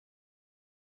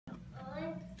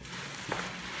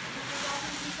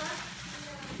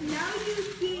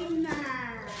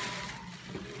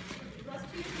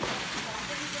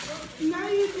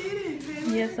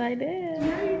Yes, I did.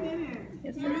 No, you didn't.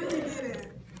 Yes, you I really did. didn't.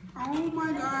 Oh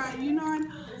my God. You know,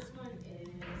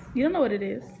 You don't know what it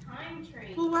is.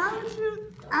 well, why would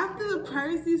you, after the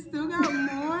purse, you still got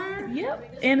more?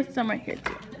 Yep. And some right here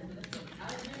too.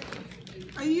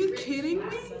 Are you kidding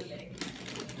me?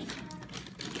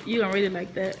 You gonna read it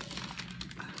like that?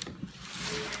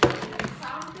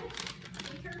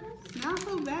 Not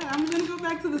so bad. I'm gonna go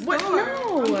back to the store. What?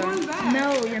 No. I'm going back.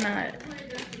 No, you're not.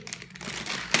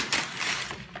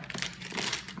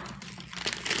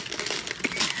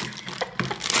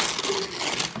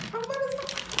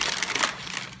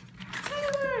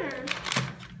 Taylor,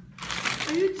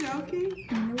 are you joking?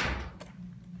 Nope.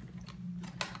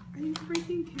 Are you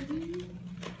freaking kidding me?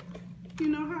 You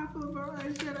know how I feel about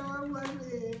eyeshadow. I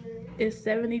love it. It's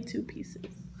 72 pieces.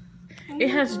 Oh It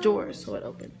my has God. drawers, so it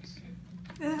opens.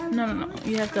 It has No. drawers?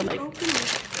 You have to like Open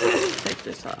it. take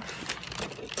this off.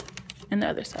 And the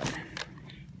other side.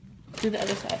 Do the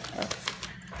other side. Oh.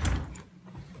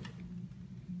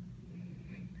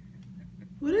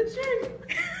 What did you?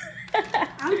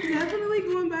 I'm definitely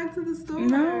going back to the store.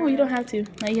 No, you don't have to.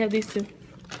 Now you have these two.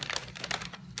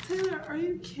 Taylor, are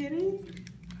you kidding?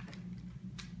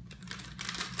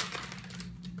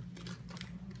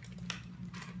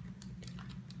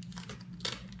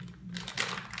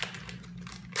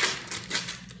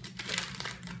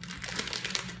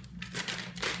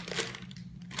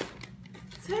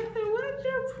 Taylor, what is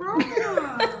your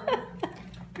problem?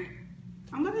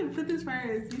 I'm gonna put this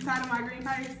first. You tired of my green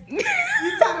purse? You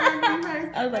tired of my green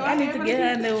purse? I was like, Go I need ahead, to put get it-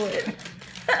 her a new one.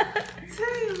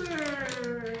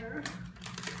 Taylor,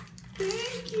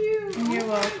 thank you. You're oh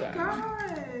welcome. My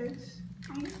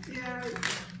gosh.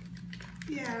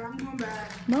 Yeah, I'm going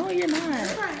back. No, you're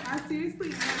That's not. right. I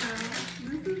seriously am.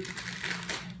 This is.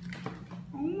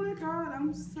 Oh my God,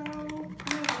 I'm so. I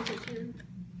love the picture.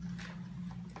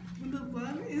 The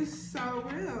love is so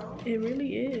real. It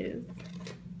really is.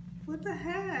 What the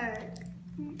heck?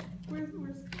 Where's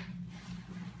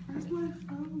my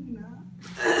phone now?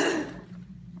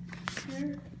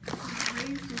 You're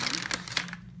crazy.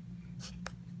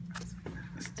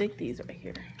 Stick these right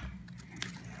here.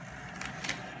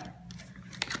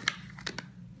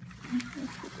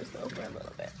 Let's put this over a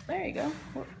little bit. There you go.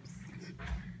 Whoops.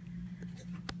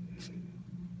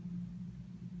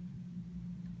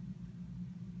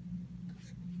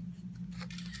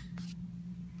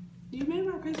 You made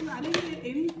my Christmas. I didn't get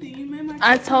anything. You made my.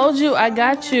 I told you I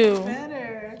got so you. much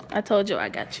better. I told you I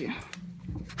got you.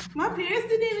 My parents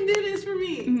didn't even do this for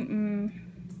me. Mm-mm.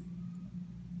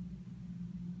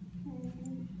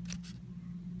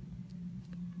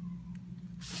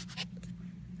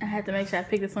 I had to make sure I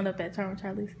picked this one up at Charm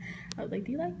Charlie's. I was like,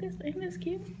 do you like this? Ain't this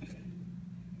cute?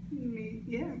 Me,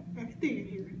 yeah,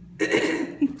 everything in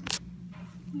here.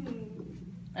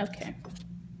 Okay.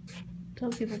 Tell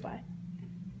people bye.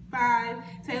 Bye.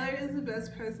 Taylor is the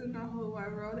best person in the whole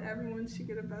wide world. Everyone should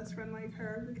get a best friend like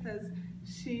her because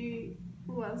she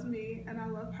loves me and I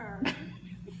love her.